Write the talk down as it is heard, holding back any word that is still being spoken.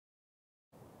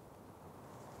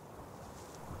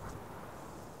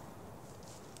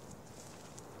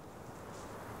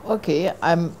Okay,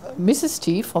 I'm Mrs.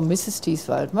 T from Mrs. T's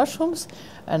Wild Mushrooms,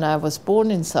 and I was born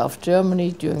in South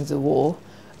Germany during the war,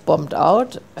 bombed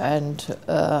out, and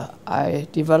I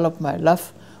developed my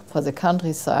love for the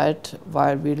countryside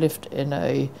while we lived in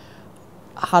a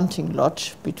hunting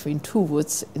lodge between two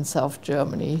woods in South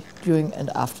Germany during and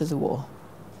after the war.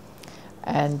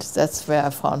 And that's where I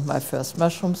found my first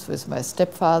mushrooms with my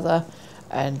stepfather,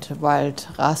 and wild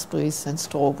raspberries and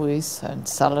strawberries and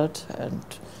salad, and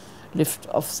lived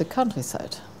off the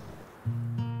countryside.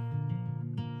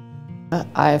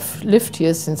 I've lived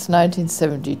here since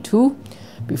 1972.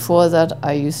 Before that,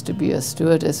 I used to be a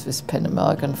stewardess with Pan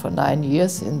American for 9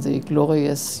 years in the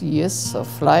glorious years of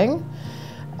flying.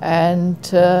 And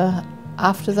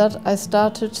after that, I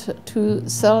started to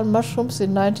sell mushrooms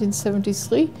in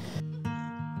 1973.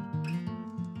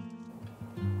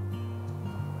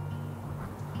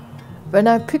 When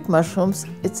I pick mushrooms,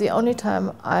 it's the only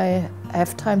time I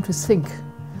have time to think,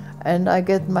 and I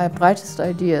get my brightest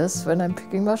ideas when I'm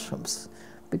picking mushrooms,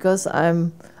 because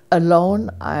I'm alone.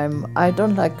 I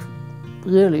don't like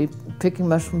really picking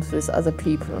mushrooms with other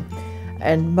people,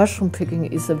 and mushroom picking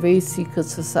is a very secret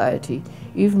society.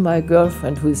 Even my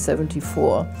girlfriend, who is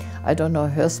 74, I don't know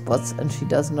her spots and she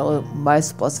doesn't know my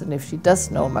spots, and if she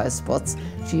does know my spots,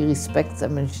 she respects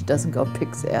them and she doesn't go pick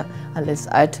there unless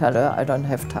I tell her I don't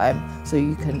have time, so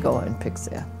you can go and pick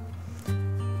there.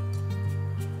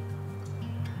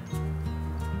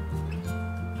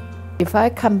 If I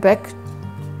come back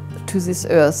to this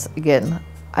earth again,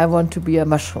 I want to be a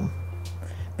mushroom,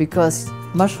 because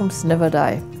mushrooms never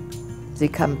die. They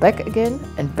come back again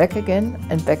and back again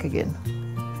and back again.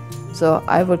 So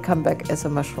I will come back as a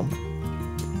mushroom.